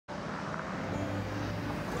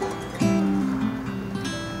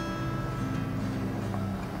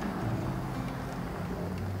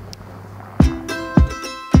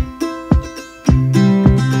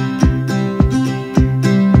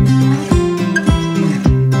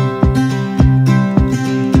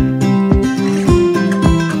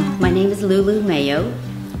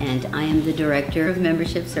And I am the Director of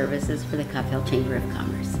Membership Services for the Coppell Chamber of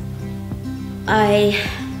Commerce. I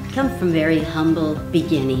come from very humble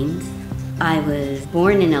beginnings. I was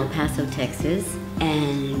born in El Paso, Texas,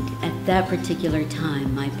 and at that particular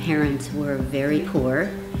time my parents were very poor,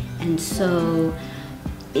 and so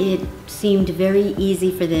it seemed very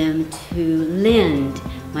easy for them to lend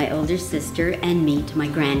my older sister and me to my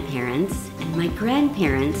grandparents, and my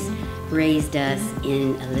grandparents raised us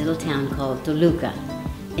in a little town called Toluca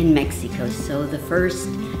in Mexico. So the first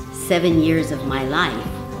 7 years of my life,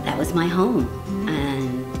 that was my home.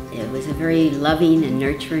 And it was a very loving and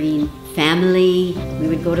nurturing family. We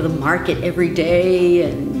would go to the market every day,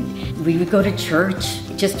 and we would go to church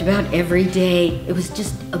just about every day. It was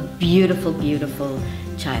just a beautiful, beautiful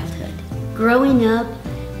childhood. Growing up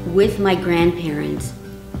with my grandparents,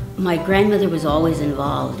 my grandmother was always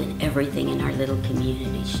involved in everything in our little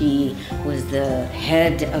community. She was the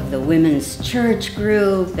head of the women's church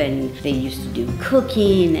group, and they used to do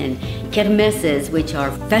cooking and kermeses, which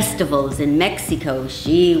are festivals in Mexico.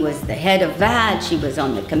 She was the head of that. She was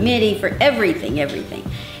on the committee for everything.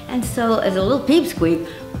 And so as a little peepsqueak,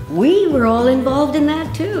 we were all involved in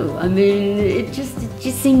that too. I mean, it just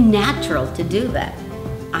seemed natural to do that.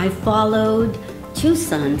 I followed 2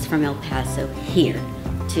 sons from El Paso here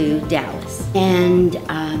to Dallas, and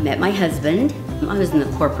met my husband. I was in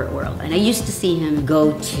the corporate world, and I used to see him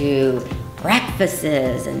go to breakfasts,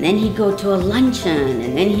 and then he'd go to a luncheon,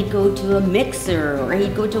 and then he'd go to a mixer, or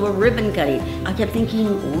he'd go to a ribbon cutting. I kept thinking,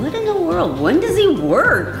 what in the world? When does he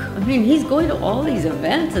work? I mean, he's going to all these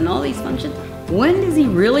events and all these functions. When does he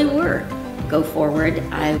really work? Go forward,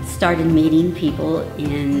 I started meeting people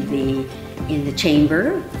in the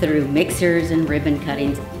chamber through mixers and ribbon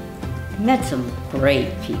cuttings. Met some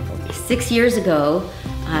great people. 6 years ago,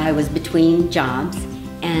 I was between jobs,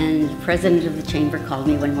 and the president of the chamber called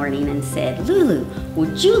me one morning and said, "Lulu,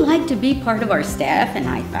 would you like to be part of our staff?" And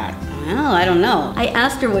I thought, well, I don't know. I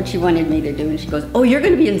asked her what she wanted me to do, and she goes, "Oh, you're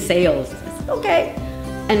going to be in sales." I said, "Okay."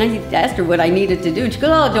 And I asked her what I needed to do, and she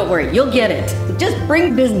goes, "Oh, don't worry, you'll get it. Just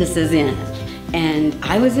bring businesses in." And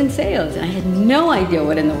I was in sales, and I had no idea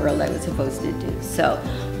what in the world I was supposed to do. So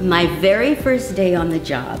my very first day on the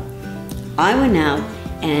job, I went out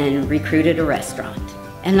and recruited a restaurant.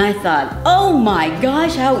 And I thought, oh my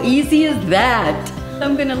gosh, how easy is that?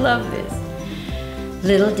 I'm gonna love this.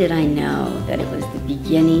 Little did I know that it was the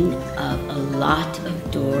beginning of a lot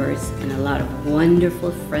of doors and a lot of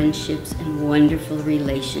wonderful friendships and wonderful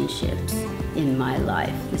relationships in my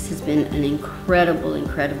life. This has been an incredible,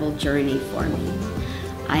 incredible journey for me.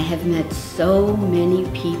 I have met so many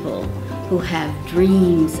people who have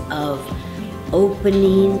dreams of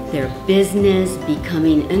opening their business,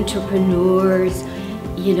 becoming entrepreneurs,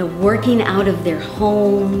 working out of their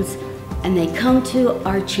homes, and they come to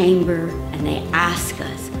our chamber and they ask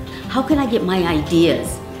us, how can I get my ideas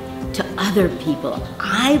to other people?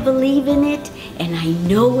 I believe in it and I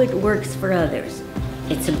know it works for others.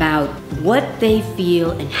 It's about what they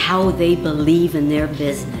feel and how they believe in their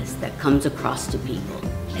business that comes across to people.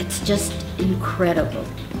 It's just incredible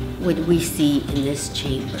what we see in this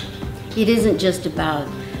chamber. It isn't just about,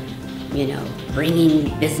 bringing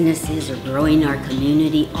businesses or growing our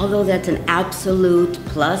community, although that's an absolute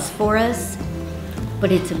plus for us,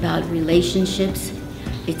 but it's about relationships.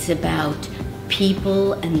 It's about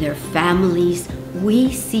people and their families.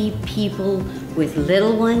 We see people with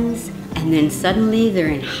little ones, and then suddenly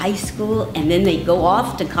they're in high school, and then they go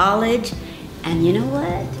off to college, and you know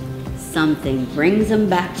what? Something brings them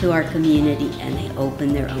back to our community and they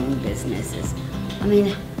open their own businesses. I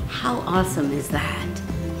mean, how awesome is that?